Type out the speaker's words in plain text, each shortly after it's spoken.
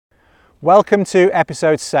Welcome to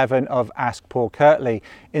episode 7 of Ask Paul Kirtley.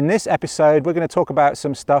 In this episode we're going to talk about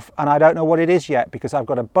some stuff and I don't know what it is yet because I've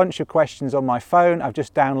got a bunch of questions on my phone. I've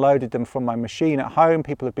just downloaded them from my machine at home.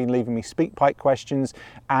 People have been leaving me SpeakPipe questions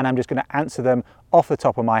and I'm just going to answer them off the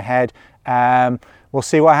top of my head. We'll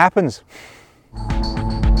see what happens.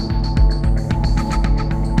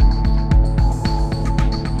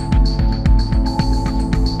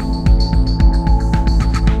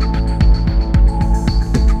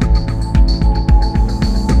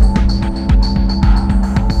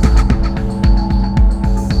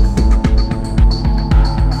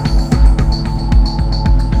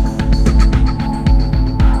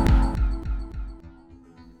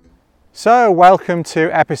 So welcome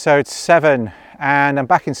to episode 7 and I'm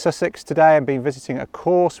back in Sussex today. I've been visiting a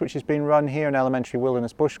course which has been run here, an elementary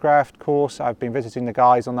wilderness bushcraft course. I've been visiting the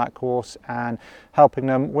guys on that course and helping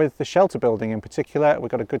them with the shelter building in particular.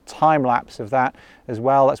 We've got a good time lapse of that as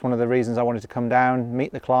well. That's one of the reasons I wanted to come down,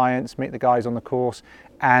 meet the clients, meet the guys on the course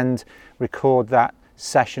and record that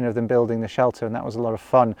session of them building the shelter, and that was a lot of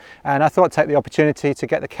fun. And I thought I'd take the opportunity to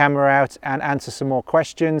get the camera out and answer some more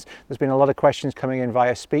questions. There's been a lot of questions coming in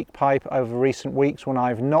via SpeakPipe over recent weeks when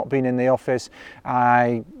I've not been in the office.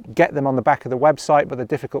 I get them on the back of the website, but they're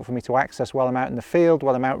difficult for me to access while I'm out in the field,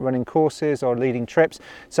 while I'm out running courses or leading trips.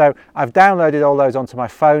 So I've downloaded all those onto my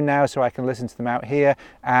phone now so I can listen to them out here,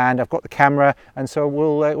 and I've got the camera, and so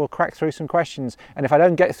we'll crack through some questions. And if I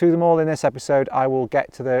don't get through them all in this episode, I will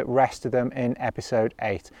get to the rest of them in episode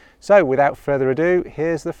 8. So without further ado,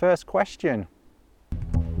 here's the first question.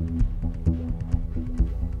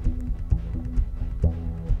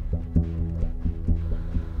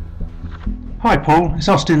 Hi Paul, it's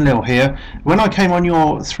Austin Lill here. When I came on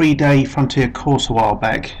your 3-day frontier course a while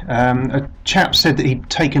back, a chap said that he'd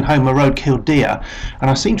taken home a roadkill deer, and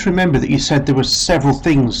I seem to remember that you said there were several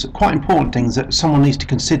things, quite important things, that someone needs to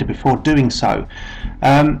consider before doing so.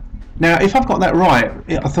 Now, if I've got that right,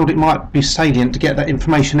 I thought it might be salient to get that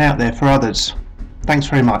information out there for others. Thanks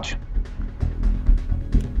very much.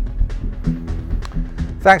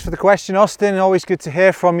 Thanks for the question, Austin. Always good to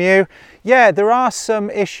hear from you. Yeah, there are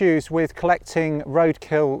some issues with collecting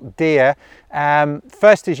roadkill deer.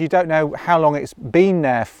 First is you don't know how long it's been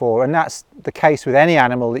there for, and that's the case with any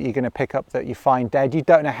animal that you're going to pick up that you find dead. You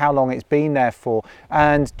don't know how long it's been there for,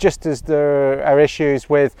 and just as there are issues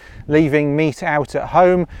with leaving meat out at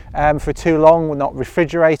home for too long, not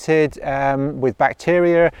refrigerated, with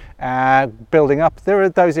bacteria building up, there are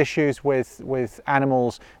those issues with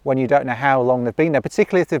animals when you don't know how long they've been there,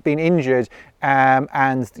 particularly if they've been injured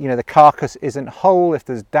and you know the carcass isn't whole. If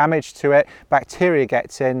there's damage to it, bacteria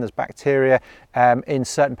gets in. There's bacteria in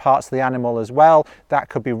certain parts of the animal as well that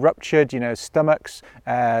could be ruptured. You know, stomachs,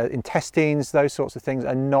 intestines, those sorts of things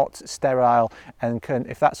are not sterile, and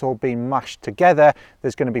if that's all been mashed together,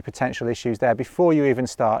 there's going to be potential issues there before you even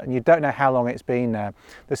start, and you don't know how long it's been there.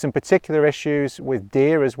 There's some particular issues with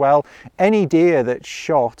deer as well. Any deer that's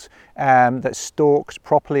shot, that's stalked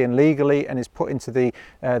properly and legally and is put into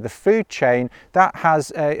the food chain, that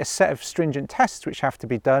has a set of stringent tests which have to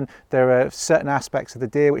be done. There are certain aspects of the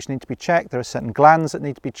deer which need to be checked. There are certain glands that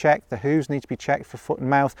need to be checked. The hooves need to be checked for foot and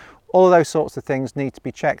mouth. All of those sorts of things need to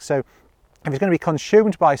be checked. So if it's going to be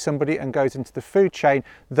consumed by somebody and goes into the food chain,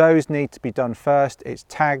 those need to be done first. It's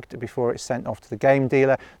tagged before it's sent off to the game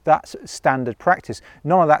dealer. That's standard practice.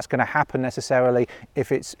 None of that's going to happen necessarily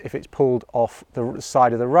if it's pulled off the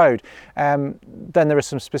side of the road. Then there are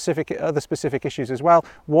some other specific issues as well.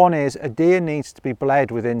 One is a deer needs to be bled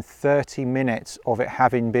within 30 minutes of it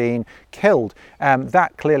having been killed.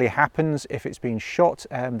 That clearly happens if it's been shot.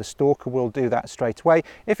 The stalker will do that straight away.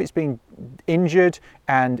 If it's been injured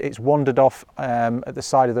and it's wandered off at the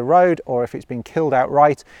side of the road, or if it's been killed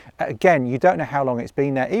outright, again, you don't know how long it's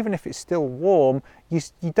been there. Even if it's still warm, you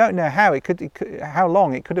don't know how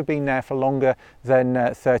long. It could have been there for longer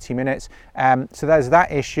than 30 minutes. So there's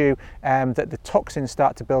that issue, that the toxins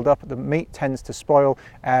start to build up, the meat tends to spoil.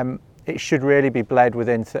 It should really be bled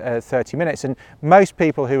within 30 minutes. And most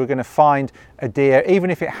people who are going to find a deer, even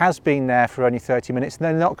if it has been there for only 30 minutes,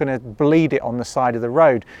 they're not going to bleed it on the side of the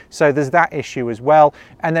road. So there's that issue as well.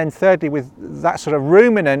 And then thirdly, with that sort of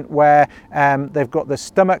ruminant where they've got the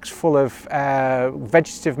stomachs full of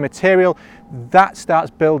vegetative material, that starts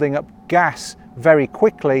building up gas very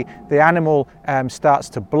quickly. The animal starts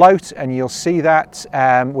to bloat, and you'll see that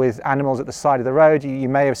with animals at the side of the road. You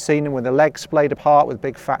may have seen them with the legs splayed apart with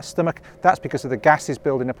big fat stomach. That's because of the gases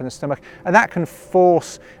building up in the stomach, and that can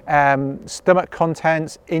force stomach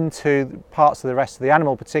contents into parts of the rest of the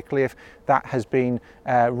animal, particularly if that has been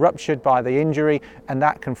ruptured by the injury, and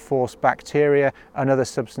that can force bacteria and other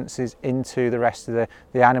substances into the rest of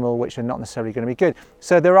the animal, which are not necessarily going to be good.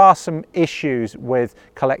 So there are some issues with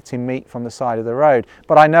collecting meat from the side of the road,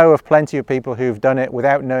 but I know of plenty of people who've done it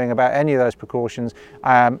without knowing about any of those precautions.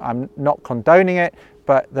 I'm not condoning it,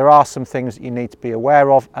 but there are some things that you need to be aware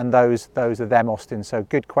of, and those are them, Austin. So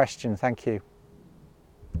good question, thank you.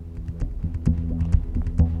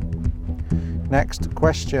 Next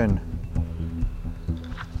question.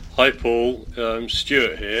 Hi Paul,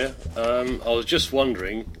 Stuart here. I was just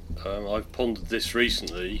wondering, I've pondered this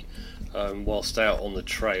recently whilst out on the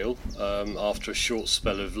trail after a short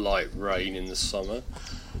spell of light rain in the summer,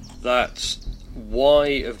 that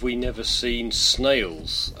why have we never seen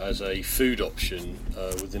snails as a food option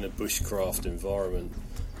within a bushcraft environment?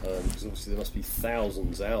 Because obviously there must be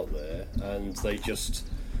thousands out there, and they just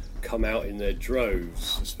come out in their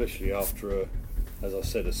droves, especially after as I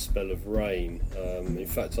said, a spell of rain. In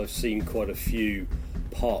fact, I've seen quite a few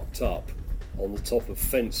parked up on the top of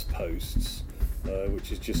fence posts,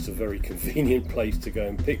 which is just a very convenient place to go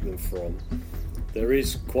and pick them from. There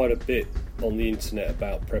is quite a bit on the internet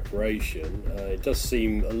about preparation. It does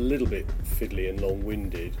seem a little bit fiddly and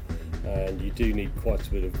long-winded, and you do need quite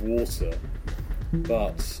a bit of water.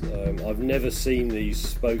 But I've never seen these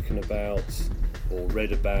spoken about or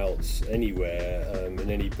read about anywhere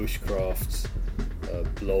in any bushcraft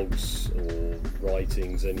blogs or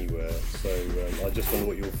writings anywhere. So I just wonder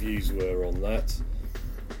what your views were on that,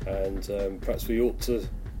 and perhaps we ought to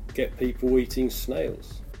get people eating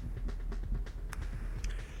snails.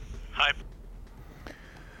 Hi.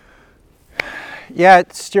 Yeah,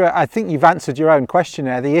 Stuart, I think you've answered your own question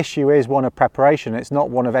there. The issue is one of preparation, it's not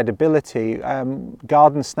one of edibility.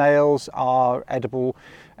 Garden snails are edible,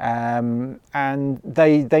 and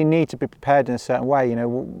they need to be prepared in a certain way. You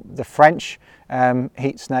know, the French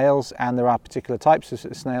eat snails, and there are particular types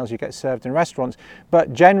of snails you get served in restaurants,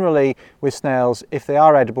 but generally with snails, if they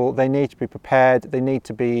are edible, they need to be prepared, they need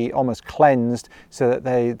to be almost cleansed so that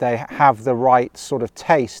they have the right sort of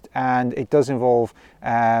taste, and it does involve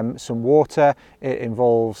some water, it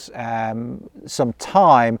involves some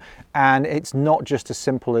time, and it's not just as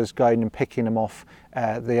simple as going and picking them off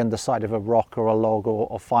the underside of a rock or a log,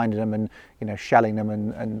 or finding them and, you know, shelling them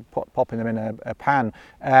and popping them in a pan,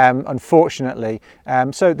 unfortunately.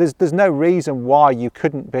 So there's no reason why you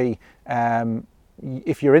couldn't be,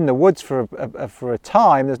 if you're in the woods for a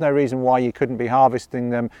time, there's no reason why you couldn't be harvesting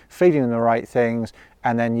them, feeding them the right things,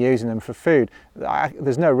 and then using them for food.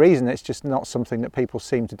 There's no reason. It's just not something that people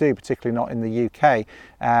seem to do, particularly not in the UK.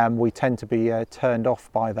 We tend to be turned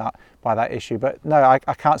off by that issue. But no, I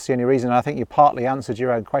can't see any reason. I think you partly answered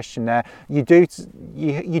your own question there. You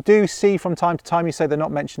do see from time to time, you say they're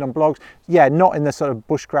not mentioned on blogs. Yeah, not in the sort of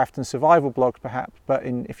bushcraft and survival blogs perhaps, but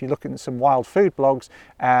if you look at some wild food blogs,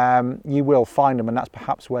 you will find them, and that's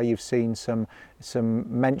perhaps where you've seen some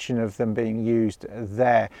mention of them being used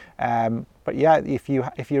there. But yeah, if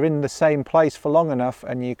you're in the same place for long enough,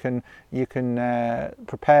 and you can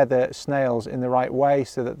prepare the snails in the right way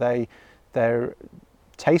so that they're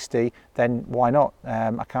tasty, then why not?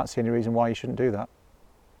 I can't see any reason why you shouldn't do that.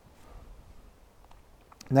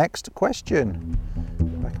 Next question,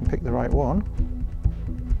 if I can pick the right one.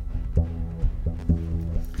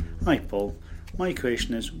 Hi Paul, my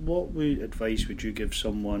question is, what advice would you give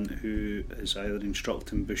someone who is either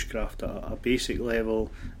instructing bushcraft at a basic level,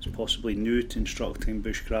 is possibly new to instructing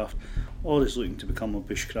bushcraft, or is looking to become a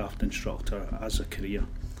bushcraft instructor as a career?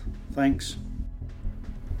 Thanks.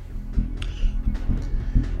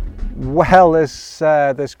 Well,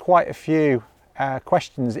 there's quite a few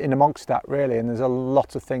questions in amongst that, really, and there's a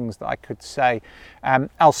lot of things that I could say.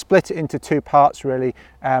 I'll split it into two parts, really,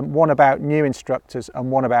 one about new instructors and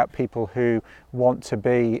one about people who want to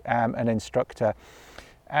be an instructor.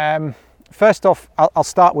 First off, I'll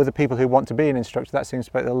start with the people who want to be an instructor. That seems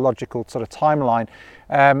to be the logical sort of timeline.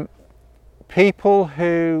 People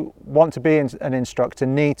who want to be an instructor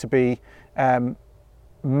need to be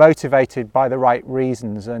motivated by the right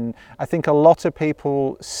reasons, and I think a lot of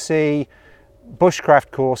people see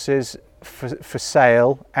bushcraft courses for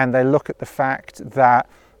sale, and they look at the fact that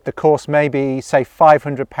the course may be, say,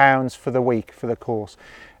 £500 for the week for the course,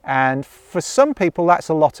 and for some people that's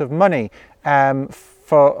a lot of money.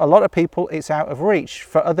 For a lot of people it's out of reach.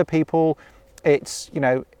 For other people it's, you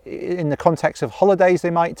know, in the context of holidays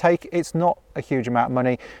they might take, it's not a huge amount of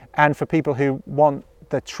money, and for people who want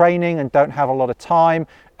the training and don't have a lot of time,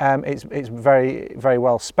 it's very, very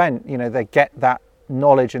well spent. You know, they get that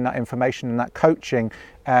knowledge and that information and that coaching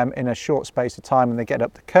in a short space of time, and they get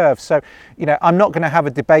up the curve. So, you know, I'm not going to have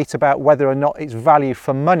a debate about whether or not it's value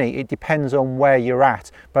for money. It depends on where you're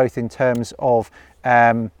at, both in terms of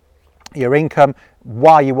your income,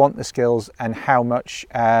 why you want the skills, and how much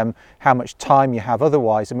time you have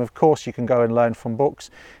otherwise. And of course, you can go and learn from books.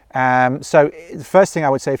 So the first thing I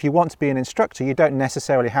would say, if you want to be an instructor, you don't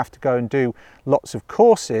necessarily have to go and do lots of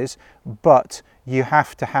courses, but you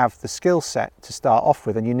have to have the skill set to start off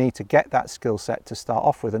with, and you need to get that skill set to start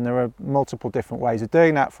off with. And there are multiple different ways of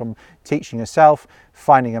doing that, from teaching yourself,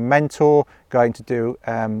 finding a mentor, going to do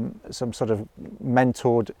some sort of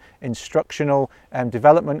mentored instructional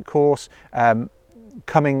development course,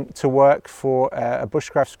 coming to work for a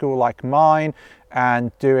bushcraft school like mine,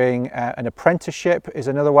 and doing an apprenticeship is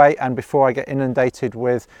another way. And before I get inundated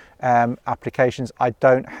with applications, I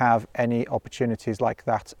don't have any opportunities like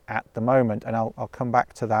that at the moment, and I'll come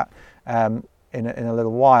back to that in a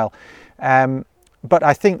little while. But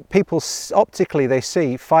I think people optically, they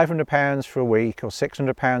see £500 for a week or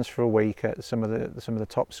 £600 for a week at some of the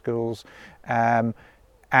top schools,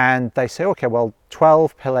 and they say, okay, well,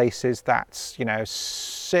 12 places, that's, you know,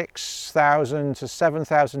 £6,000 to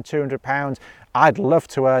 £7,200. I'd love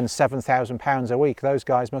to earn £7,000 a week. Those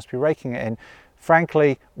guys must be raking it in.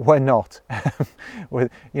 Frankly, we're not. You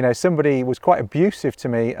know, somebody was quite abusive to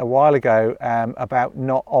me a while ago about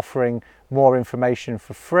not offering more information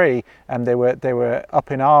for free, and they were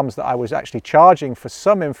up in arms that I was actually charging for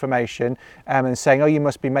some information and saying, oh, you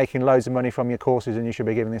must be making loads of money from your courses and you should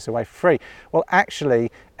be giving this away for free. Well, actually,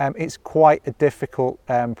 it's quite a difficult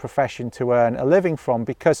profession to earn a living from,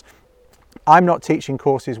 because I'm not teaching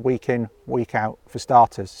courses week in, week out, for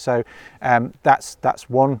starters. So that's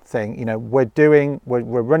one thing. You know, we're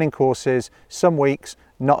running courses some weeks,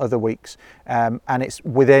 not other weeks, and it's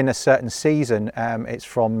within a certain season. It's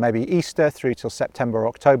from maybe Easter through till September or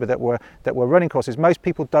October that we're running courses. Most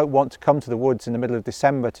people don't want to come to the woods in the middle of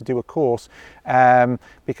December to do a course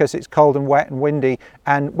because it's cold and wet and windy,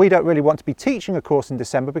 and we don't really want to be teaching a course in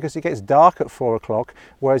December because it gets dark at 4 o'clock,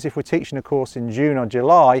 whereas if we're teaching a course in June or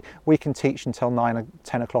July, we can teach until 9 or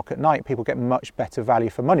 10 o'clock at night. People get much better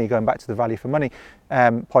value for money, going back to the value for money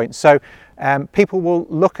point. So people will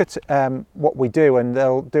look at what we do, and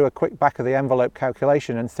they'll do a quick back of the envelope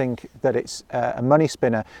calculation and think that it's a money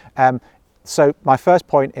spinner. So my first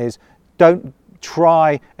point is, don't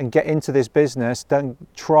try and get into this business. Don't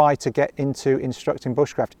try to get into instructing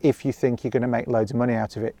bushcraft if you think you're going to make loads of money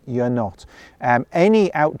out of it. You're not.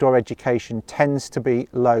 Any outdoor education tends to be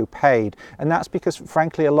low paid, and that's because,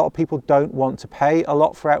 frankly, a lot of people don't want to pay a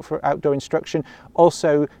lot for outdoor instruction.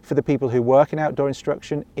 Also, for the people who work in outdoor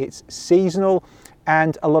instruction, it's seasonal,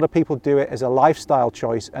 and a lot of people do it as a lifestyle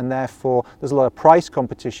choice, and therefore there's a lot of price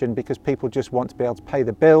competition because people just want to be able to pay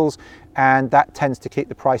the bills, and that tends to keep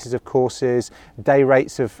the prices of courses. Day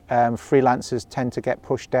rates of freelancers tend to get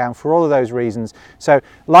pushed down for all of those reasons. So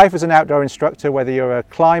life as an outdoor instructor, whether you're a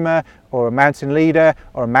climber or a mountain leader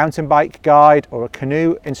or a mountain bike guide or a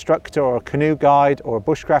canoe instructor or a canoe guide or a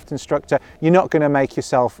bushcraft instructor, you're not going to make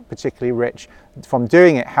yourself particularly rich from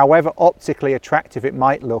doing it, however optically attractive it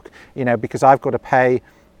might look, you know, because I've got to pay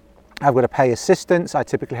assistants. I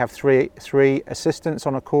typically have three assistants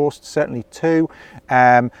on a course, certainly 2.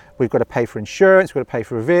 We've got to pay for insurance, we've got to pay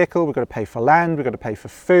for a vehicle, we've got to pay for land, we've got to pay for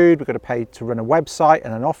food, we've got to pay to run a website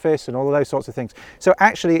and an office and all of those sorts of things. So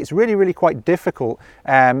actually it's really quite difficult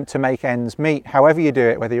to make ends meet, however you do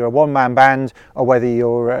it, whether you're a one-man band or whether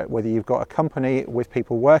you've got a company with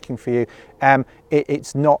people working for you.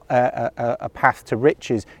 It's not a path to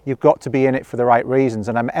riches. You've got to be in it for the right reasons,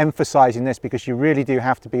 and I'm emphasizing this because you really do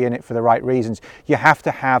have to be in it for the right reasons. You have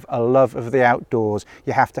to have a love of the outdoors,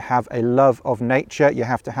 you have to have a love of nature, you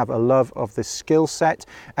have to have a love of the skill set,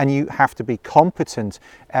 and you have to be competent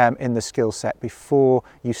in the skill set before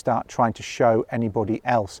you start trying to show anybody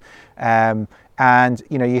else. And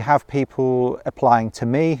you know, you have people applying to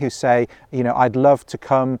me who say, you know, I'd love to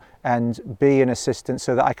come and be an assistant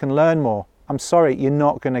so that I can learn more. I'm sorry, you're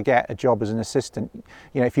not going to get a job as an assistant.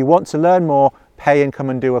 You know, if you want to learn more, pay and come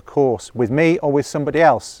and do a course with me or with somebody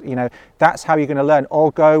else. You know, that's how you're going to learn.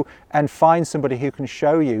 Or go and find somebody who can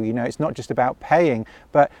show you. You know, it's not just about paying,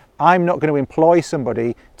 but I'm not going to employ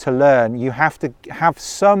somebody to learn. You have to have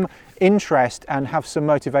some interest and have some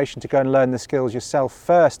motivation to go and learn the skills yourself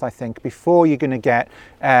first, I think, before you're going to get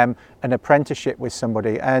an apprenticeship with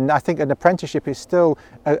somebody. And I think an apprenticeship is still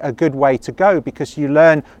a good way to go, because you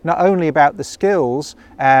learn not only about the skills,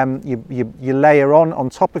 you layer on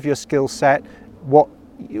top of your skill set what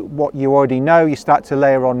you already know. You start to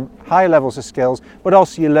layer on higher levels of skills, but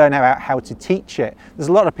also you learn about how to teach it. There's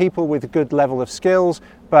a lot of people with a good level of skills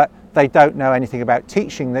but they don't know anything about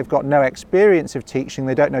teaching. They've got no experience of teaching.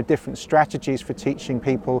 They don't know different strategies for teaching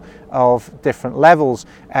people of different levels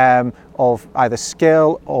of either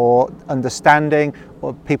skill or understanding,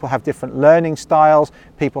 or people have different learning styles.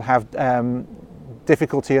 People have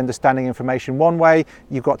difficulty understanding information one way.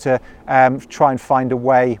 You've got to try and find a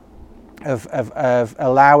way of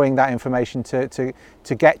allowing that information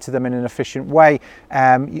to get to them in an efficient way.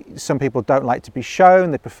 Some people don't like to be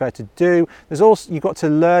shown, they prefer to do. There's also, you've got to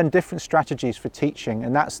learn different strategies for teaching,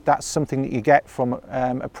 and that's something that you get from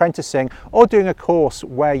apprenticing or doing a course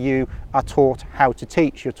where you are taught how to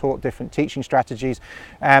teach. You're taught different teaching strategies.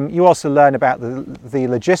 You also learn about the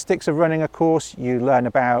logistics of running a course. You learn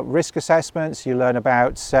about risk assessments. You learn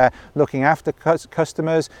about looking after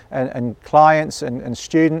customers and clients and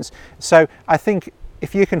students. So I think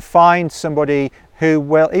if you can find somebody who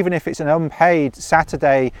will, even if it's an unpaid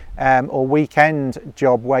Saturday or weekend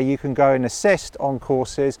job where you can go and assist on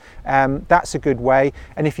courses, that's a good way.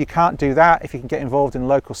 And if you can't do that, if you can get involved in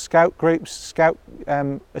local scout groups, scout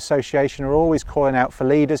association are always calling out for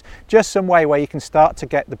leaders, just some way where you can start to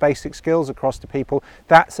get the basic skills across to people.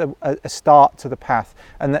 That's a start to the path,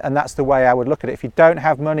 and that's the way I would look at it. If you don't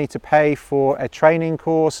have money to pay for a training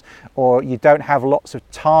course, or you don't have lots of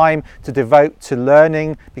time to devote to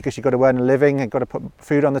learning because you've got to earn a living and got to put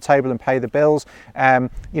food on the table and pay the bills,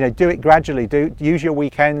 do it gradually. Use your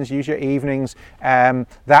weekends, use your evenings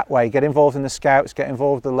that way. Get involved in the scouts, get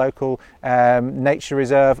involved in the local nature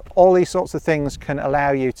reserve. All these sorts of things can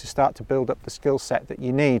allow you to start to build up the skill set that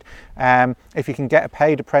you need. If you can get a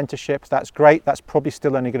paid apprenticeship, that's great. That's probably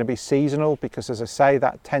still only going to be seasonal because, as I say,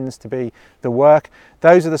 that tends to be the work.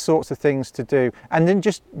 Those are the sorts of things to do. And then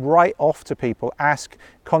just write off to people,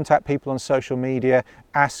 contact people on social media,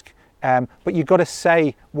 ask. But you've got to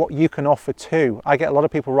say what you can offer too. I get a lot of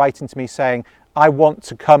people writing to me saying, I want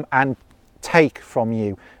to come and take from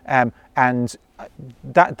you. And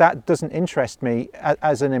that doesn't interest me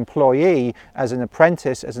as an employee, as an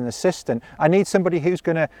apprentice, as an assistant. I need somebody who's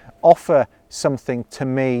going to offer something to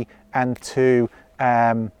me and to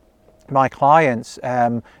my clients,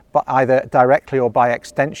 but either directly or by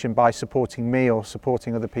extension by supporting me or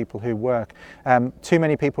supporting other people who work. Too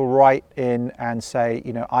many people write in and say,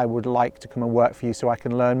 I would like to come and work for you so I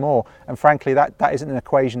can learn more. And frankly, that isn't an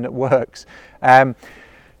equation that works.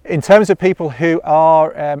 In terms of people who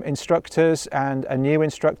are instructors and are new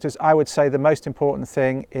instructors, I would say the most important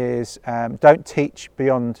thing is don't teach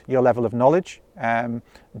beyond your level of knowledge.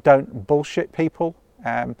 Don't bullshit people.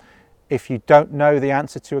 If you don't know the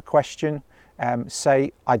answer to a question,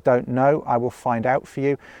 say, I don't know, I will find out for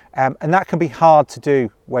you. And that can be hard to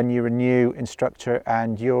do when you're a new instructor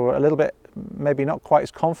and you're a little bit, maybe not quite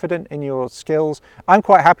as confident in your skills. I'm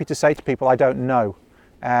quite happy to say to people, I don't know.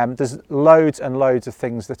 There's loads and loads of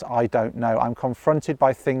things that I don't know. I'm confronted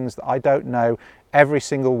by things that I don't know every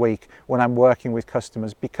single week when I'm working with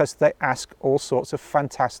customers because they ask all sorts of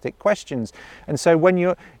fantastic questions. And so when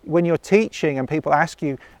you're teaching and people ask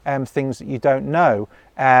you things that you don't know,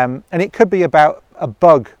 and it could be about a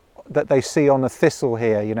bug that they see on a thistle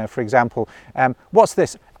here, for example, what's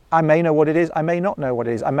this? I may know what it is, I may not know what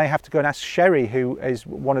it is. I may have to go and ask Sherry, who is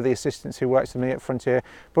one of the assistants who works with me at Frontier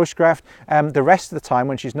Bushcraft. The rest of the time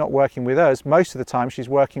when she's not working with us, most of the time she's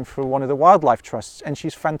working for one of the wildlife trusts, and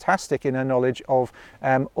she's fantastic in her knowledge of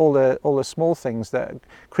all the small things that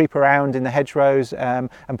creep around in the hedgerows, and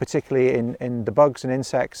particularly in the bugs and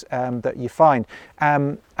insects that you find.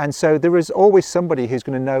 And so there is always somebody who's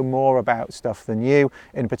going to know more about stuff than you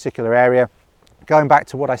in a particular area. Going back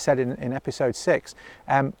to what I said in episode 6,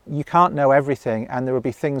 you can't know everything, and there will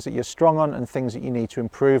be things that you're strong on and things that you need to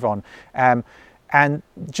improve on. And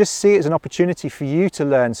just see it as an opportunity for you to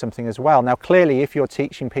learn something as well. Now, clearly, if you're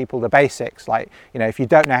teaching people the basics, like, if you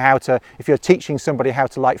don't know if you're teaching somebody how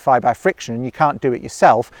to light fire by friction and you can't do it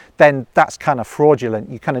yourself, then that's kind of fraudulent.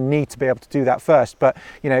 You kind of need to be able to do that first. But,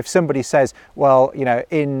 if somebody says, well,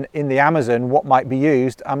 in the Amazon, what might be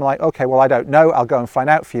used? I'm like, okay, well, I don't know. I'll go and find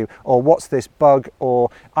out for you. Or what's this bug? Or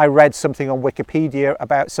I read something on Wikipedia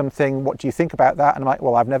about something. What do you think about that? And I'm like,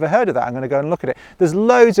 well, I've never heard of that. I'm going to go and look at it. There's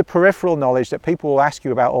loads of peripheral knowledge that people will ask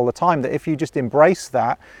you about all the time that if you just embrace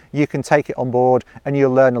that, you can take it on board and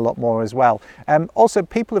you'll learn a lot more as well. Also,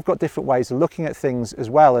 people have got different ways of looking at things as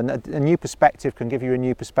well, and a new perspective can give you a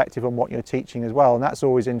new perspective on what you're teaching as well, and that's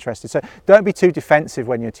always interesting. So don't be too defensive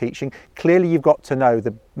when you're teaching. Clearly, you've got to know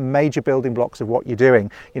the major building blocks of what you're doing.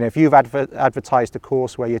 If you've advertised a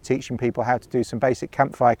course where you're teaching people how to do some basic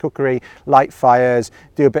campfire cookery, light fires,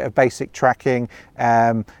 do a bit of basic tracking,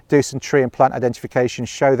 do some tree and plant identification,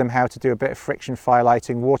 show them how to do a bit of friction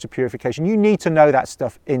firelighting, water purification. You need to know that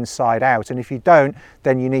stuff inside out, and if you don't,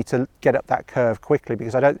 then you need to get up that curve quickly,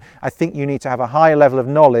 because I think you need to have a higher level of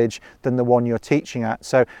knowledge than the one you're teaching at.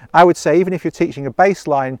 So I would say, even if you're teaching a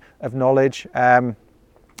baseline of knowledge,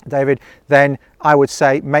 David, then I would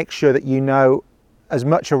say make sure that you know as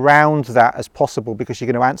much around that as possible, because you're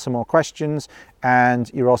going to answer more questions and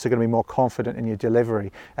you're also going to be more confident in your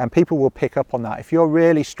delivery, and people will pick up on that. If you're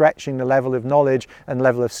really stretching the level of knowledge and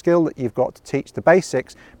level of skill that you've got to teach the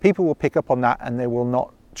basics, people will pick up on that and they will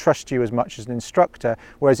not trust you as much as an instructor.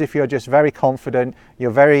 Whereas if you're just very confident,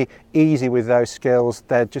 you're very easy with those skills,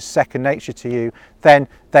 they're just second nature to you, then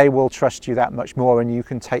they will trust you that much more, and you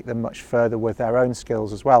can take them much further with their own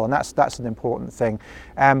skills as well. And that's an important thing.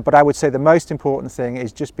 But I would say the most important thing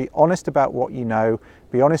is just be honest about what you know,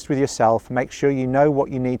 be honest with yourself, make sure you know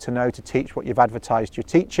what you need to know to teach what you've advertised you're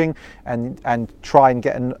teaching, and try and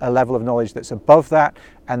get a level of knowledge that's above that,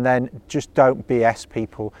 and then just don't BS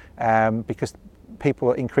people, because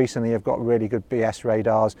people increasingly have got really good BS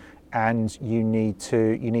radars, and you need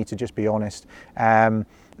to just be honest. And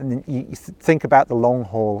you think about the long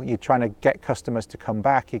haul. You're trying to get customers to come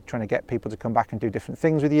back, you're trying to get people to come back and do different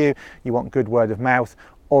things with you, you want good word of mouth.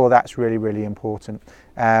 All of that's really, really important.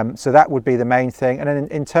 So that would be the main thing. And then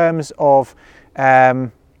in terms of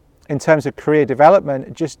career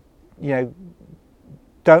development, just,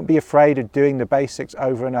 don't be afraid of doing the basics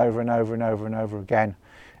over and over and over and over and over again.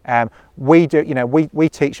 We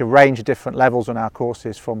teach a range of different levels on our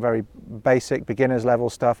courses, from very basic beginners level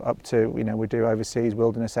stuff up to, we do overseas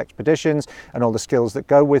wilderness expeditions and all the skills that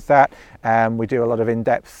go with that. We do a lot of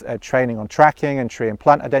in-depth training on tracking and tree and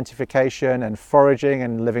plant identification and foraging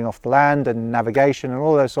and living off the land and navigation and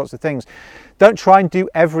all those sorts of things. Don't try and do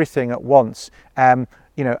everything at once.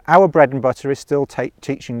 Our bread and butter is still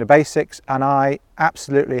teaching the basics, and I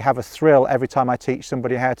absolutely have a thrill every time I teach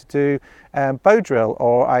somebody how to do bow drill,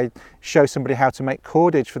 or I show somebody how to make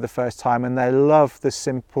cordage for the first time and they love the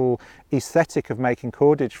simple aesthetic of making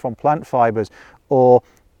cordage from plant fibres, or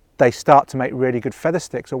they start to make really good feather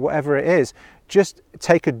sticks, or whatever it is. Just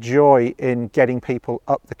take a joy in getting people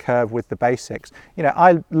up the curve with the basics.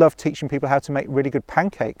 I love teaching people how to make really good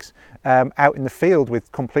pancakes out in the field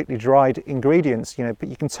with completely dried ingredients, but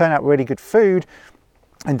you can turn out really good food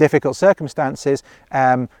in difficult circumstances,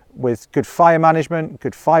 with good fire management,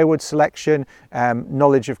 good firewood selection,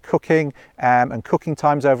 knowledge of cooking, and cooking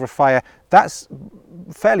times over a fire. That's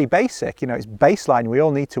fairly basic, it's baseline. We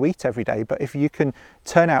all need to eat every day, but if you can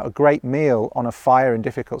turn out a great meal on a fire in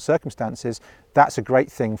difficult circumstances, that's a great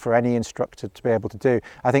thing for any instructor to be able to do.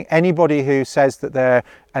 I think anybody who says that they're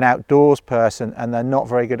an outdoors person and they're not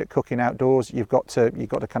very good at cooking outdoors, you've got to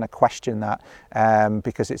kind of question that,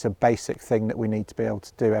 because it's a basic thing that we need to be able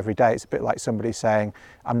to do every day. It's a bit like somebody saying,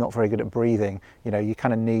 I'm not very good at breathing. You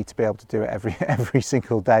kind of need to be able to do it every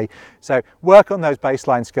single day. So work on those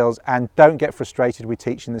baseline skills, and don't get frustrated with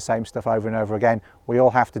teaching the same stuff over and over again. We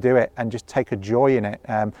all have to do it, and just take a joy in it.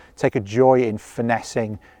 Take a joy in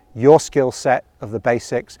finessing your skill set of the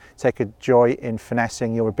basics. Take a joy in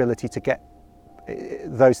finessing your ability to get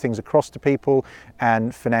those things across to people,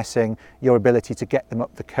 and finessing your ability to get them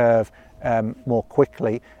up the curve more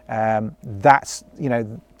quickly. That's,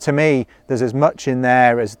 to me, there's as much in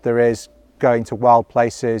there as there is going to wild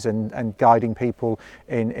places and guiding people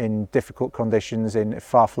in difficult conditions in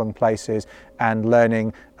far-flung places, and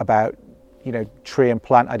learning about tree and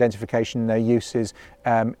plant identification and their uses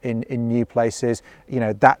in new places.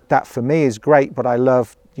 That for me is great, but I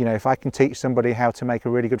love, if I can teach somebody how to make a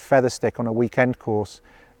really good feather stick on a weekend course,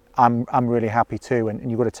 I'm really happy too, and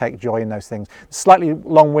you've got to take joy in those things. Slightly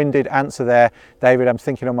long-winded answer there, David. I'm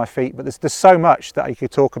thinking on my feet, but there's so much that I could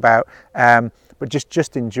talk about, but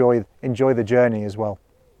just enjoy the journey as well.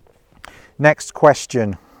 Next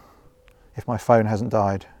question, if my phone hasn't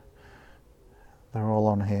died. They're all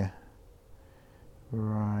on here.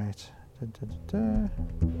 Right.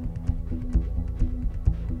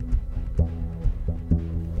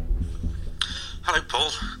 Hello, Paul.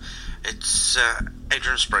 It's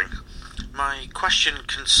Adrian Spring. My question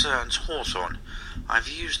concerns hawthorn. I've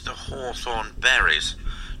used the hawthorn berries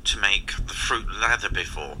to make the fruit leather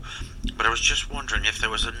before, but I was just wondering if there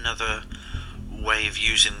was another way of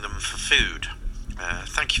using them for food.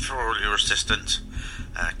 Thank you for all your assistance.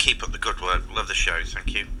 Keep up the good work. Love the show.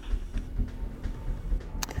 Thank you.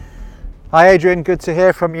 Hi Adrian, good to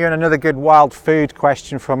hear from you, and another good wild food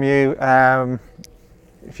question from you.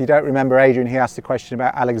 If you don't remember Adrian, he asked a question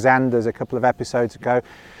about Alexander's a couple of episodes ago.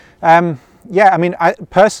 Yeah, I mean,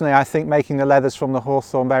 personally, I think making the leathers from the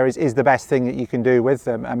hawthorn berries is the best thing that you can do with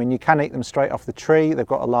them. I mean, you can eat them straight off the tree. They've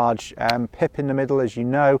got a large pip in the middle, as you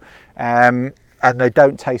know, and they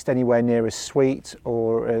don't taste anywhere near as sweet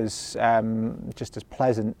or as just as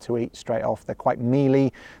pleasant to eat straight off. They're quite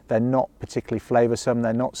mealy. They're not particularly flavoursome.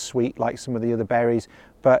 They're not sweet like some of the other berries,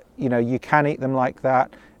 but you know, you can eat them like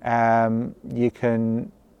that. You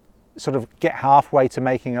can sort of get halfway to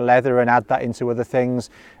making a leather and add that into other things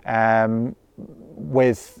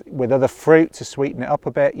with other fruit to sweeten it up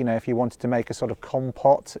a bit. You know, if you wanted to make a sort of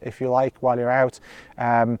compote, if you like, while you're out.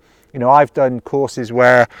 You know, I've done courses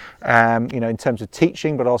where, you know, in terms of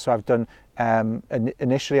teaching, but also I've done,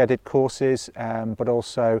 initially I did courses, but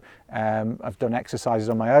also I've done exercises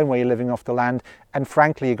on my own where you're living off the land. And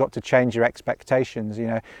frankly, you've got to change your expectations.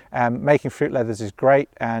 You know, making fruit leathers is great,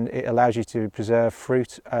 and it allows you to preserve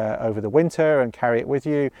fruit over the winter and carry it with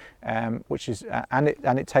you, which is and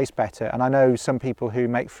it tastes better. And I know some people who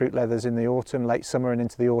make fruit leathers in the autumn, late summer and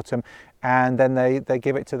into the autumn, and then they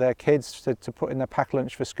give it to their kids to put in their pack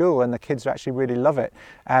lunch for school, and the kids actually really love it.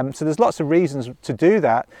 So there's lots of reasons to do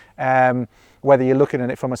that. Whether you're looking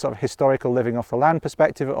at it from a sort of historical living off the land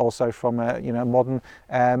perspective, also from a, you know, modern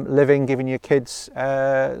living, giving your kids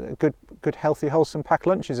good healthy wholesome pack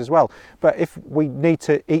lunches as well. But if we need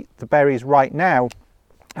to eat the berries right now,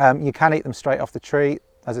 you can eat them straight off the tree.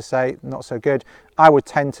 As I say, not so good. I would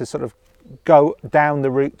tend to sort of go down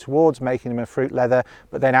the route towards making them a fruit leather,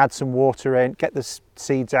 but then add some water in, get the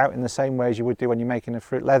seeds out in the same way as you would do when you're making a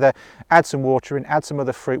fruit leather, add some water in, add some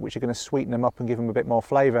other fruit which are going to sweeten them up and give them a bit more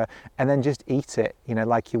flavour, and then just eat it, you know,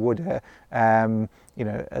 like you would you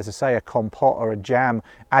know, as I say, a compote or a jam.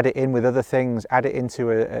 Add it in with other things, add it into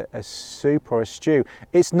a soup or a stew.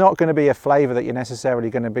 It's not going to be a flavour that you're necessarily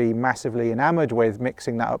going to be massively enamoured with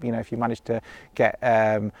mixing that up. You know, if you manage to get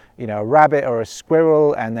you know, a rabbit or a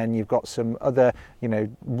squirrel, and then you've got some other, you know,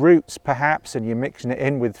 roots perhaps, and you're mixing it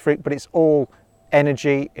in with fruit, but it's all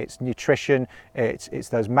energy, it's nutrition, it's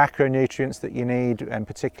those macronutrients that you need, and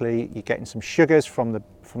particularly you're getting some sugars from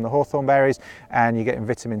the hawthorn berries, and you're getting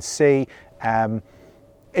vitamin C.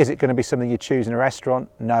 Is it going to be something you choose in a restaurant?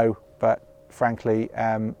 No, but frankly,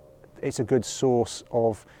 it's a good source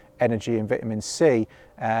of energy and vitamin C,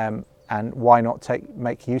 and why not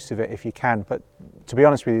make use of it if you can? But to be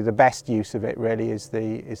honest with you, the best use of it really is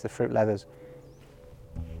the fruit leathers.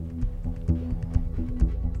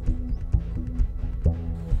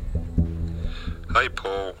 Hi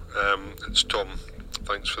Paul, it's Tom.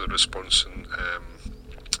 Thanks for the response in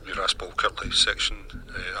your Ask Paul Kirtley section,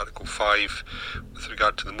 Article 5, with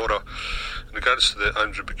regard to the Mora. In regards to the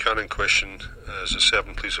Andrew Buchanan question, as a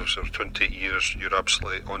serving police officer of 28 years, you're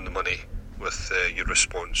absolutely on the money with your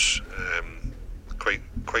response. Quite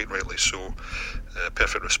rightly so.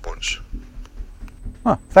 Perfect response.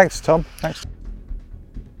 Oh, thanks, Tom. Thanks.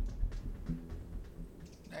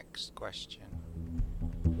 Next question.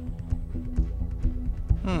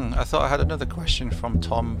 I thought I had another question from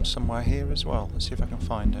Tom somewhere here as well. Let's see if I can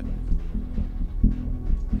find it.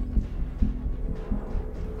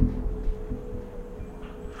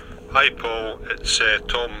 Hi Paul, it's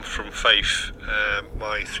Tom from Fife.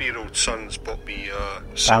 My 3-year-old son's bought me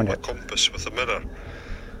a Silva compass with a mirror.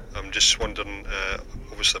 I'm just wondering,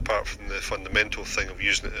 obviously apart from the fundamental thing of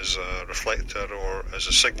using it as a reflector or as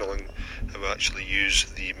a signalling, how we actually use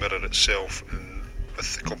the mirror itself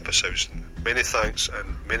with the compass housing. Many thanks,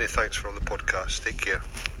 and many thanks for all the podcasts. Take care.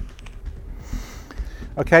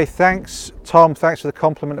 Okay, thanks Tom, thanks for the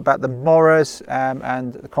compliment about the Moras,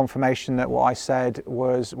 and the confirmation that what I said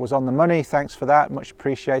was on the money. Thanks for that, much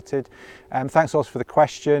appreciated. Thanks also for the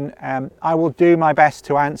question. I will do my best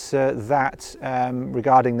to answer that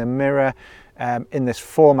regarding the mirror in this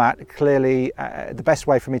format. Clearly the best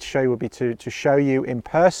way for me to show you would be to show you in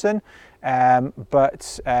person,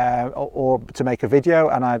 but or to make a video,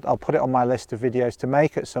 and I'll put it on my list of videos to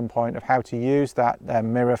make at some point of how to use that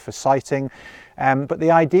mirror for sighting. But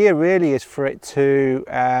the idea really is for it to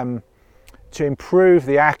improve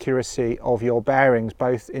the accuracy of your bearings,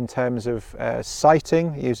 both in terms of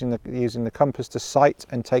sighting, using the compass to sight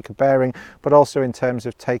and take a bearing, but also in terms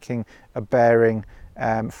of taking a bearing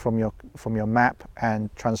from your map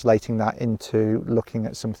and translating that into looking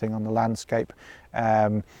at something on the landscape,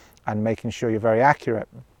 and making sure you're very accurate.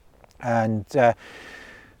 And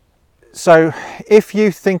so if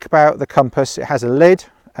you think about the compass, it has a lid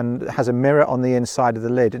and it has a mirror on the inside of the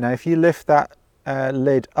lid. Now if you lift that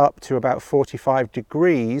lid up to about 45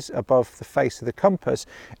 degrees above the face of the compass,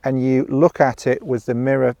 and you look at it with the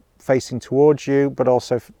mirror facing towards you, but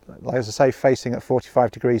also, like as I say, facing at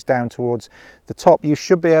 45 degrees down towards the top, you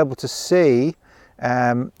should be able to see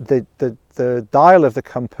the the dial of the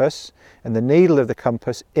compass and the needle of the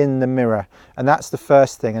compass in the mirror, and that's the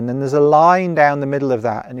first thing. And then there's a line down the middle of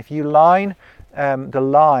that, and if you line the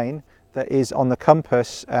line that is on the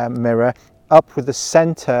compass mirror up with the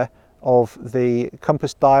center of the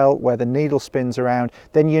compass dial where the needle spins around,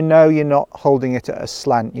 then you know you're not holding it at a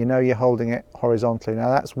slant, you know you're holding it horizontally. Now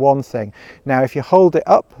that's one thing. Now if you hold it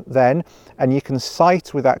up then, and you can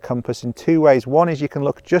sight with that compass in two ways. One is you can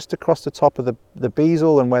look just across the top of the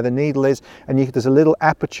bezel and where the needle is, and there's a little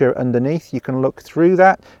aperture underneath. You can look through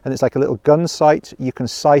that, and it's like a little gun sight. You can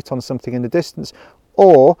sight on something in the distance,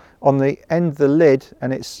 or on the end of the lid,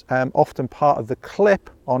 and it's often part of the clip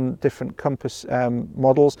on different compass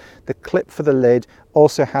models. The clip for the lid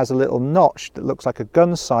also has a little notch that looks like a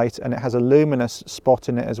gun sight, and it has a luminous spot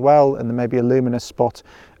in it as well, and there may be a luminous spot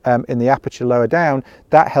in the aperture lower down.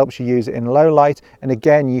 That helps you use it in low light, and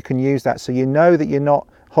again you can use that so you know that you're not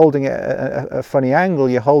holding it at a funny angle.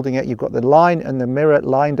 You're holding it, you've got the line and the mirror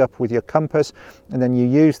lined up with your compass, and then you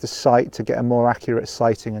use the sight to get a more accurate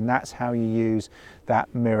sighting, and that's how you use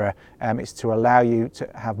that mirror. It's to allow you to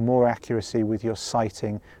have more accuracy with your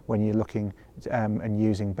sighting when you're looking and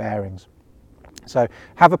using bearings. So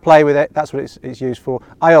have a play with it, that's what it's used for.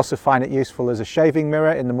 I also find it useful as a shaving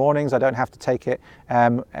mirror in the mornings. I don't have to take it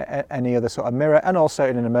any other sort of mirror, and also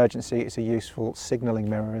in an emergency it's a useful signalling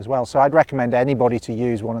mirror as well. So I'd recommend anybody to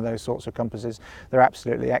use one of those sorts of compasses. They're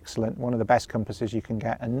absolutely excellent, one of the best compasses you can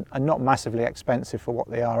get, and not massively expensive for what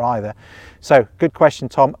they are either. So good question,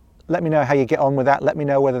 Tom. Let me know how you get on with that. Let me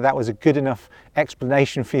know whether that was a good enough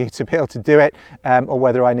explanation for you to be able to do it, or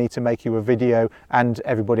whether I need to make you a video and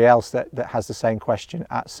everybody else that has the same question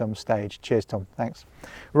at some stage. Cheers, Tom. Thanks.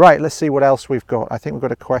 Right, let's see what else we've got. I think we've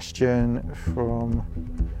got a question from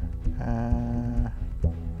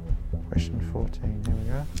question 14. Here we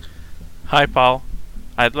go. Hi, Paul.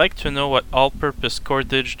 I'd like to know what all-purpose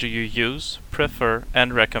cordage do you use, prefer,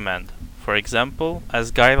 and recommend? For example,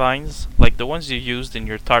 as guidelines, like the ones you used in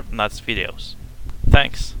your tarp nuts videos.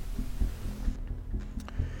 Thanks.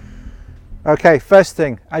 Okay, first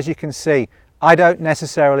thing, as you can see, I don't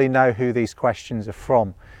necessarily know who these questions are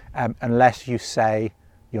from unless you say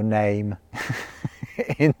your name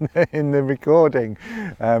in the recording.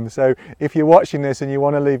 So if you're watching this and you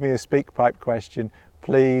want to leave me a SpeakPipe question,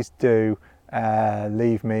 please do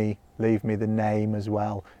leave me the name as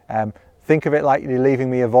well. Think of it like you're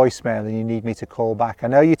leaving me a voicemail and you need me to call back. I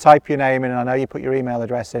know you type your name in, and I know you put your email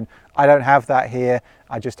address in. I don't have that here,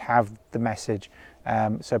 I just have the message.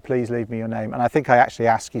 So please leave me your name. And I think I actually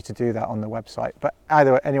ask you to do that on the website. But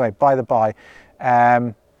either way, anyway, by the by,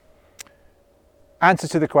 answer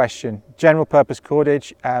to the question, general purpose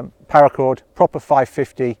cordage, paracord, proper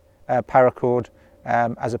 550 paracord,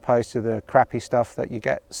 as opposed to the crappy stuff that you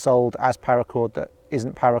get sold as paracord that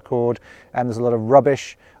isn't paracord. And there's a lot of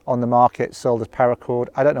rubbish on the market sold as paracord.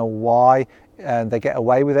 I don't know why they get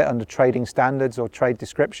away with it under trading standards or trade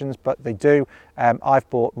descriptions, but they do. I've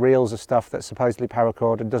bought reels of stuff that's supposedly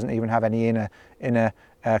paracord and doesn't even have any inner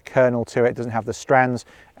kernel to it, doesn't have the strands.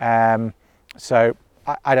 So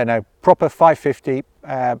I don't know, proper 550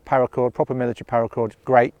 paracord, proper military paracord,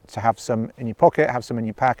 great to have some in your pocket, have some in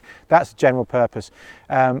your pack. That's general purpose.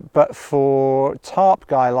 But for tarp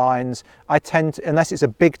guy lines, I tend to, unless it's a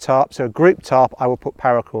big tarp, so a group tarp, I will put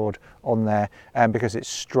paracord on there because it's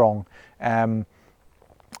strong. You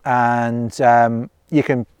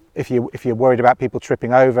can, if you're worried about people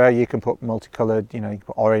tripping over, you can put multicolored, you can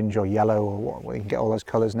put orange or yellow, or you can get all those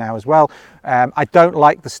colors now as well. I don't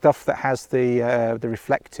like the stuff that has the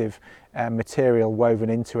reflective material woven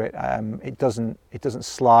into it. It doesn't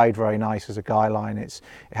slide very nice as a guy line. It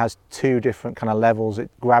has two different kind of levels.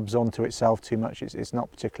 It grabs onto itself too much. It's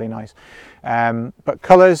not particularly nice. But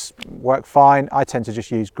colors work fine. I tend to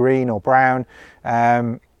just use green or brown.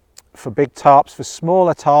 For big tarps, for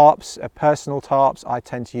smaller tarps, personal tarps, I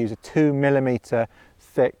tend to use a 2mm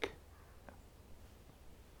thick.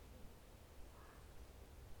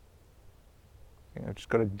 I think I've just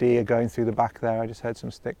got a deer going through the back there. I just heard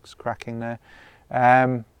some sticks cracking there.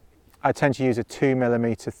 I tend to use a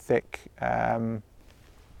 2mm thick.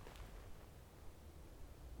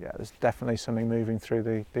 Yeah, there's definitely something moving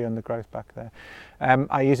through the undergrowth back there.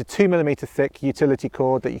 I use a 2mm thick utility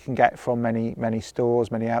cord that you can get from many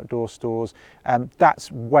stores, many outdoor stores.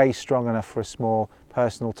 That's way strong enough for a small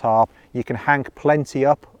personal tarp. You can hang plenty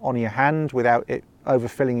up on your hand without it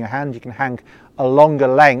overfilling your hand. You can hang a longer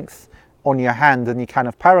length on your hand than you can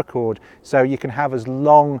of paracord, so you can have as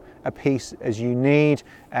long a piece as you need,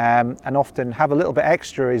 and often have a little bit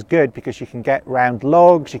extra is good because you can get round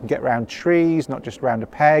logs, you can get round trees, not just round a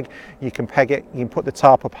peg. You can peg it, you can put the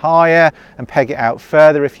tarp up higher and peg it out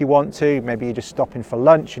further if you want to. Maybe you're just stopping for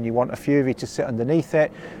lunch and you want a few of you to sit underneath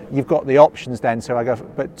it. You've got the options then. So I go,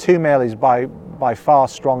 but 2 mil is by far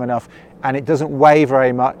strong enough, and it doesn't weigh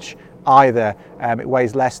very much either. It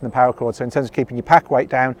weighs less than the paracord, so in terms of keeping your pack weight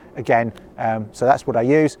down, again, so that's what I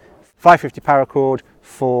use. 550 paracord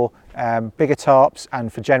for bigger tarps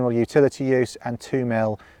and for general utility use, and 2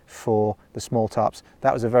 mil for the small tarps.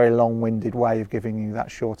 That was a very long-winded way of giving you that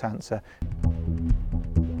short answer.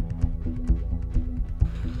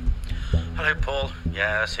 Hello Paul,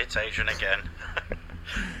 yes, it's Adrian again.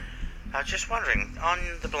 I was just wondering, on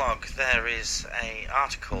the blog there is an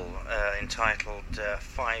article entitled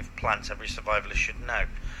 5 Plants Every Survivalist Should Know,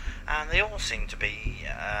 and they all seem to be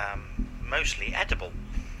mostly edible.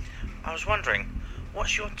 I was wondering,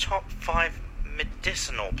 what's your top 5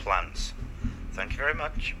 medicinal plants? Thank you very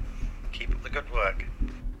much. Keep up the good work.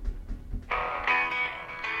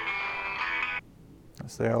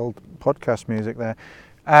 That's the old podcast music there.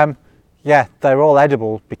 Yeah, they're all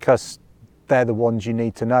edible because they're the ones you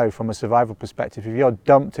need to know from a survival perspective. If you're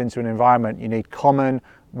dumped into an environment, you need common,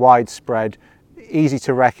 widespread, easy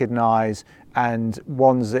to recognise, and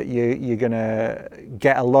ones that you're going to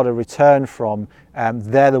get a lot of return from.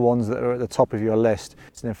 They're the ones that are at the top of your list.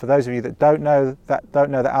 And for those of you that don't know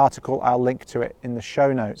that article, I'll link to it in the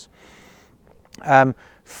show notes.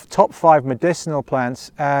 Top 5 medicinal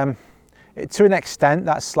plants. To an extent,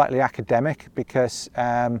 that's slightly academic because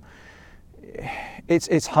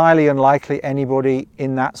it's highly unlikely anybody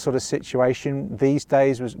in that sort of situation these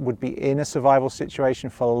days would be in a survival situation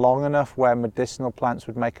for long enough where medicinal plants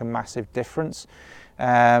would make a massive difference.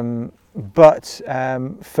 But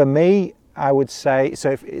for me, I would say,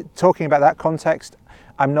 so if talking about that context,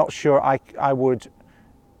 I'm not sure I would.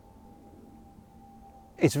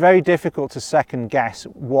 It's very difficult to second guess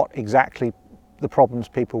what exactly the problems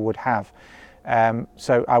people would have.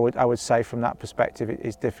 So I would say from that perspective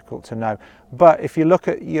it's difficult to know. But if you look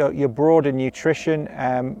at your broader nutrition,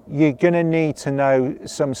 you're going to need to know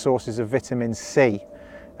some sources of vitamin C.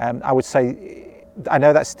 I would say, I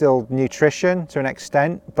know that's still nutrition to an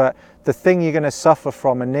extent, but the thing you're going to suffer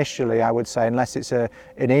from initially, I would say, unless it's an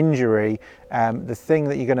injury, the thing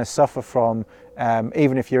that you're going to suffer from,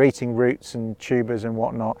 even if you're eating roots and tubers and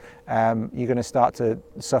whatnot, you're going to start to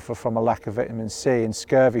suffer from a lack of vitamin C and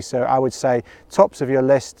scurvy. So I would say tops of your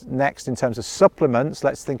list next in terms of supplements,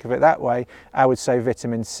 let's think of it that way, I would say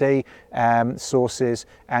vitamin C sources,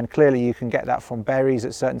 and clearly you can get that from berries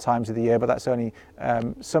at certain times of the year, but that's only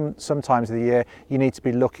some times of the year. You need to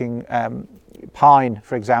be looking, pine,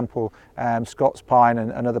 for example, Scots pine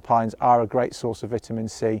and other pines are a great source of vitamin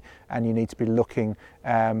C, and you need to be looking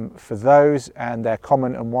for those, and they're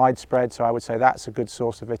common and widespread, so I would say that's a good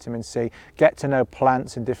source of vitamin C. Get to know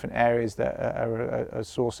plants in different areas that are a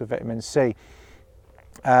source of vitamin C.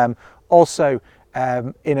 Also,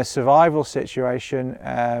 in a survival situation,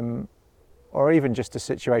 or even just a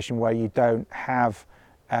situation where you don't have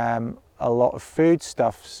a lot of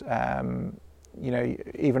foodstuffs,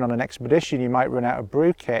 even on an expedition you might run out of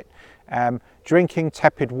brew kit. Drinking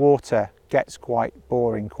tepid water gets quite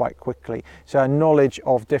boring quite quickly, so a knowledge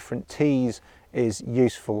of different teas is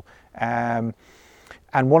useful. And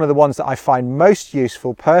one of the ones that I find most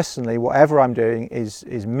useful personally, whatever I'm doing,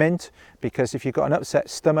 is mint, because if you've got an upset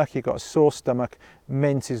stomach, you've got a sore stomach,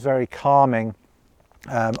 mint is very calming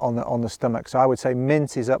on the stomach. So I would say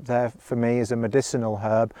mint is up there for me as a medicinal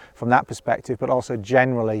herb from that perspective, but also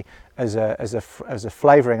generally as a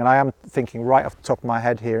flavouring. And I am thinking right off the top of my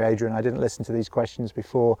head here, Adrian, I didn't listen to these questions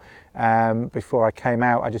before I came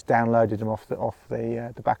out. I just downloaded them off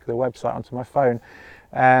the back of the website onto my phone.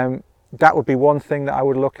 That would be one thing that I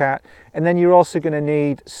would look at. And then you're also going to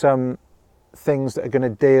need some things that are going to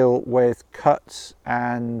deal with cuts,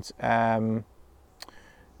 and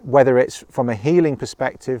whether it's from a healing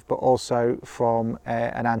perspective, but also from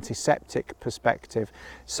an antiseptic perspective.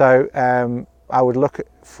 So I would look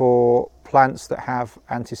for plants that have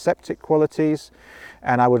antiseptic qualities,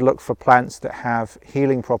 and I would look for plants that have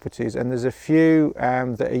healing properties. And there's a few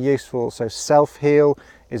that are useful. So self-heal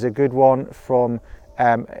is a good one from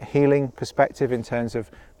a healing perspective in terms of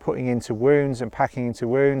putting into wounds and packing into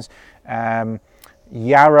wounds.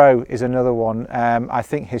 Yarrow is another one. I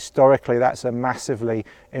think historically that's a massively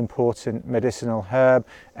important medicinal herb.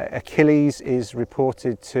 Achilles is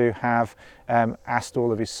reported to have asked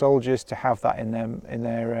all of his soldiers to have that in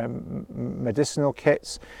their medicinal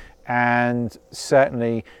kits, and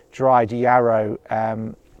certainly dried yarrow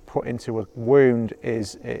put into a wound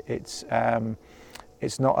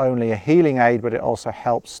it's not only a healing aid, but it also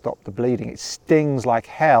helps stop the bleeding. It stings like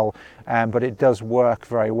hell, but it does work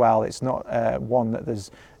very well. It's not one that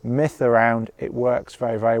there's myth around. It works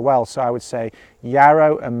very, very well. So I would say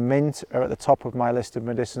yarrow and mint are at the top of my list of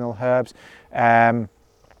medicinal herbs.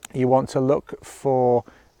 You want to look for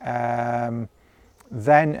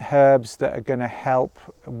then herbs that are going to help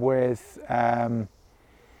with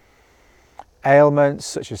ailments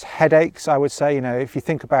such as headaches. I would say, if you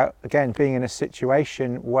think about, again, being in a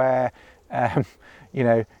situation where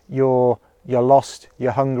you're lost,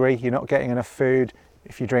 you're hungry, you're not getting enough food.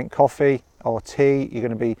 If you drink coffee or tea, you're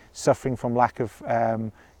going to be suffering from lack of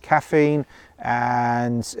caffeine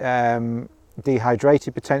and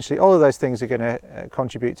dehydrated potentially. All of those things are going to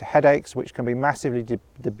contribute to headaches, which can be massively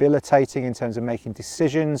debilitating in terms of making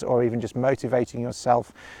decisions or even just motivating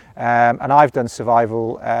yourself. And I've done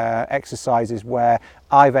survival exercises where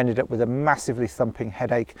I've ended up with a massively thumping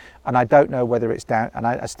headache, and I don't know whether it's down, and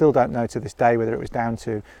I still don't know to this day whether it was down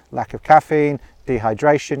to lack of caffeine,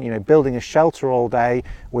 dehydration. Building a shelter all day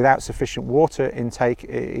without sufficient water intake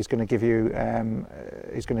is going to give you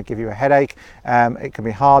a headache. It can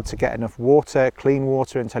be hard to get enough water, clean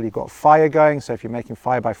water, until you've got fire going. So if you're making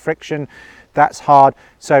fire by friction, that's hard.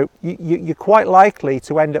 So you're quite likely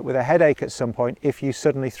to end up with a headache at some point if you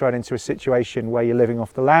suddenly thrown into a situation where you're living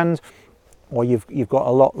off the land, or you've got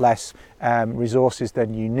a lot less resources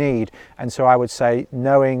than you need. And so I would say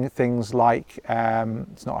knowing things like,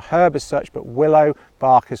 it's not a herb as such, but willow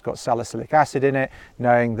bark has got salicylic acid in it,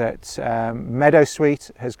 knowing that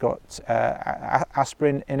meadowsweet has got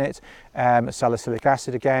aspirin in it, salicylic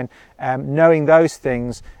acid again, knowing those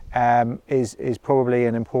things is probably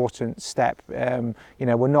an important step.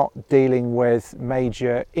 We're not dealing with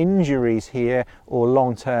major injuries here or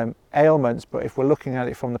long-term ailments, but if we're looking at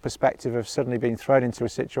it from the perspective of suddenly being thrown into a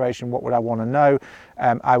situation, what would I want to know?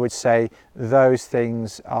 I would say those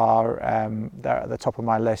things are they're at the top of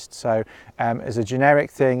my list. So as a generic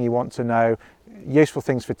thing, you want to know useful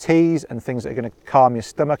things for teas and things that are going to calm your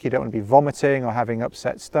stomach. You don't want to be vomiting or having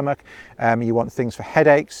upset stomach. You want things for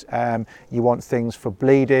headaches. You want things for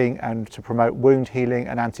bleeding and to promote wound healing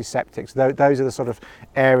and antiseptics. Those are the sort of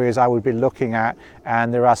areas I would be looking at,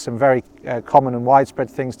 and there are some very common and widespread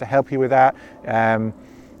things to help you with that.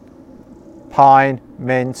 Pine,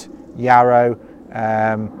 mint, yarrow,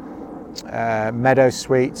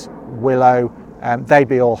 meadowsweet, willow, they'd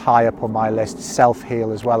be all high up on my list.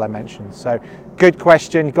 Self-heal as well, I mentioned. So good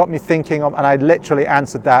question, got me thinking, and I literally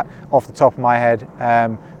answered that off the top of my head.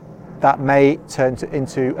 That may turn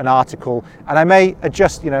into an article, and I may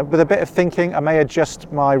adjust, with a bit of thinking, I may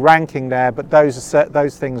adjust my ranking there, but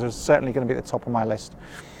those things are certainly going to be at the top of my list.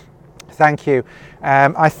 Thank you.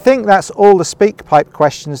 I think that's all the SpeakPipe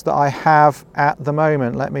questions that I have at the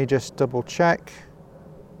moment. Let me just double check,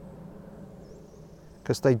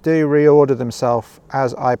 because they do reorder themselves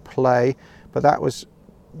as I play, but that was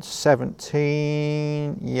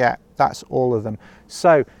 17. Yeah, that's all of them.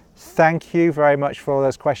 So thank you very much for all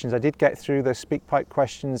those questions. I did get through the SpeakPipe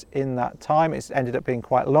questions in that time. It's ended up being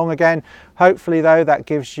quite long again. Hopefully though, that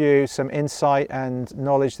gives you some insight and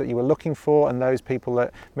knowledge that you were looking for, and those people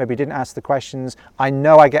that maybe didn't ask the questions. I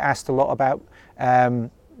know I get asked a lot about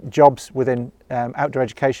jobs within outdoor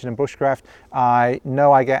education and bushcraft. I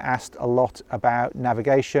know I get asked a lot about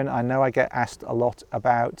navigation. I know I get asked a lot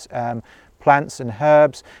about plants and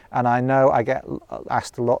herbs, and I know I get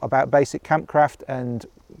asked a lot about basic campcraft and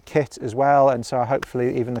kit as well, and so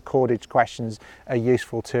hopefully even the cordage questions are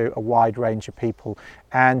useful to a wide range of people.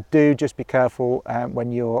 And do just be careful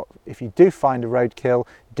if you do find a roadkill,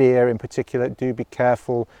 deer in particular, do be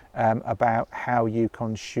careful about how you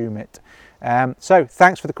consume it. So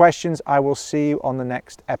thanks for the questions. I will see you on the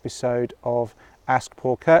next episode of Ask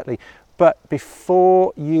Paul Kirtley. But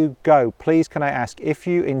before you go, please can I ask, if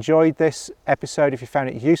you enjoyed this episode, if you found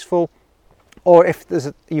it useful, or if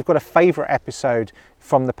you've got a favourite episode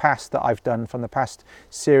from the past that I've done, from the past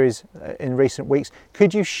series in recent weeks,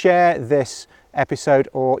 could you share this episode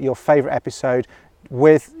or your favourite episode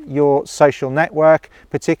with your social network,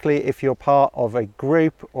 particularly if you're part of a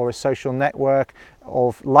group or a social network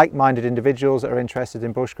of like-minded individuals that are interested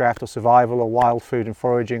in bushcraft or survival or wild food and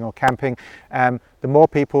foraging or camping. The more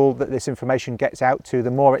people that this information gets out to,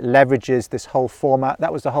 the more it leverages this whole format.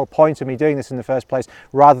 That was the whole point of me doing this in the first place,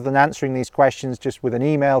 rather than answering these questions just with an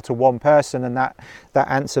email to one person and that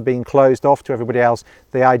answer being closed off to everybody else.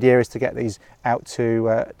 The idea is to get these out to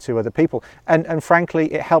other people, and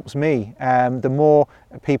frankly it helps me. The more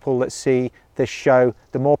people that see this show,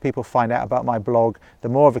 the more people find out about my blog, the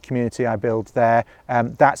more of a community I build there.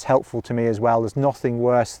 That's helpful to me as well. There's nothing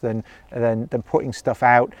worse than putting stuff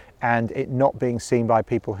out and it not being seen by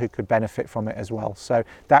people who could benefit from it as well. So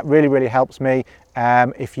that really helps me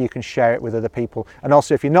if you can share it with other people. And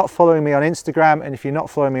also, if you're not following me on Instagram and if you're not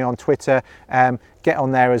following me on Twitter, get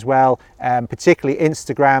on there as well, particularly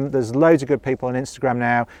Instagram. There's loads of good people on Instagram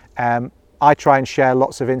now. I try and share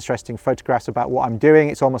lots of interesting photographs about what I'm doing.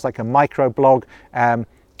 It's almost like a micro blog.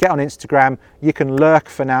 Get on Instagram. You can lurk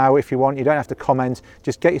for now if you want. You don't have to comment.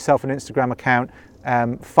 Just get yourself an Instagram account.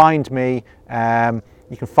 Find me.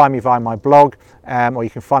 You can find me via my blog, or you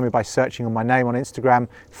can find me by searching on my name on Instagram.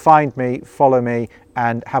 Find me, follow me,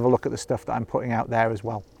 and have a look at the stuff that I'm putting out there as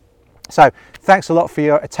well. So thanks a lot for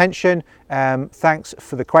your attention. Thanks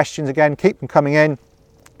for the questions again. Keep them coming in.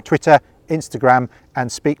 Twitter, Instagram, and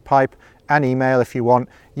SpeakPipe, and email if you want.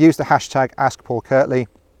 Use the hashtag #AskPaulKirtley.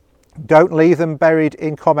 Don't leave them buried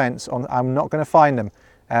in comments. I'm not going to find them.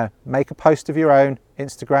 Make a post of your own,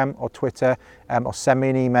 Instagram or Twitter, or send me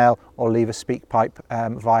an email or leave a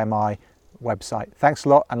SpeakPipe via my website. Thanks a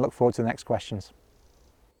lot and look forward to the next questions.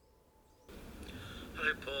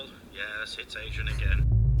 Hello Paul, yes, it's Adrian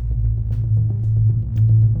again.